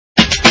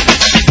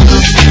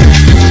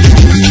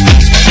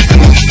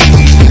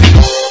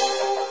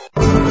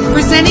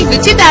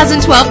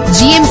2012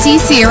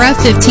 GMC Sierra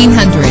 1500.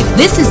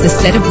 This is the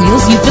set of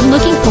wheels you've been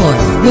looking for,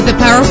 with a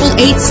powerful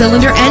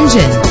 8-cylinder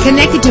engine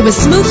connected to a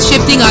smooth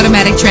shifting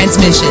automatic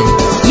transmission.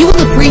 You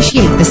will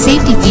appreciate the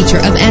safety feature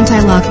of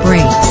anti-lock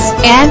brakes.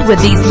 And with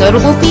these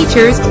notable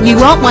features,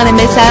 you won't want to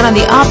miss out on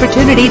the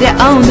opportunity to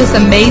own this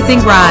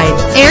amazing ride.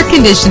 Air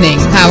conditioning,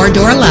 power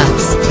door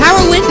locks,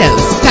 power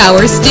windows,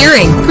 power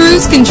steering,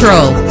 cruise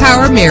control,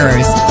 power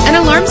mirrors, an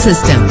alarm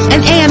system,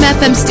 an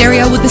AM/FM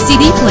stereo with a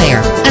CD player,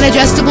 an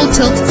adjustable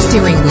tilt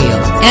steering wheel.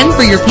 And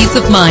for your peace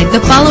of mind, the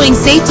following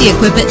safety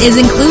equipment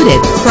is included: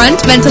 front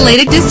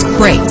ventilated disc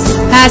brakes,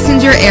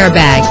 passenger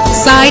airbag,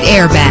 side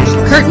airbag,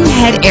 curtain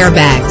head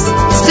airbags,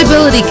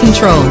 stability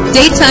control,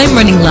 daytime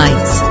running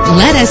lights.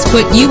 Let us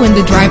put you in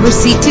the driver's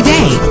seat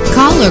today.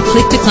 Call or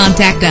click to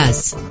contact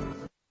us.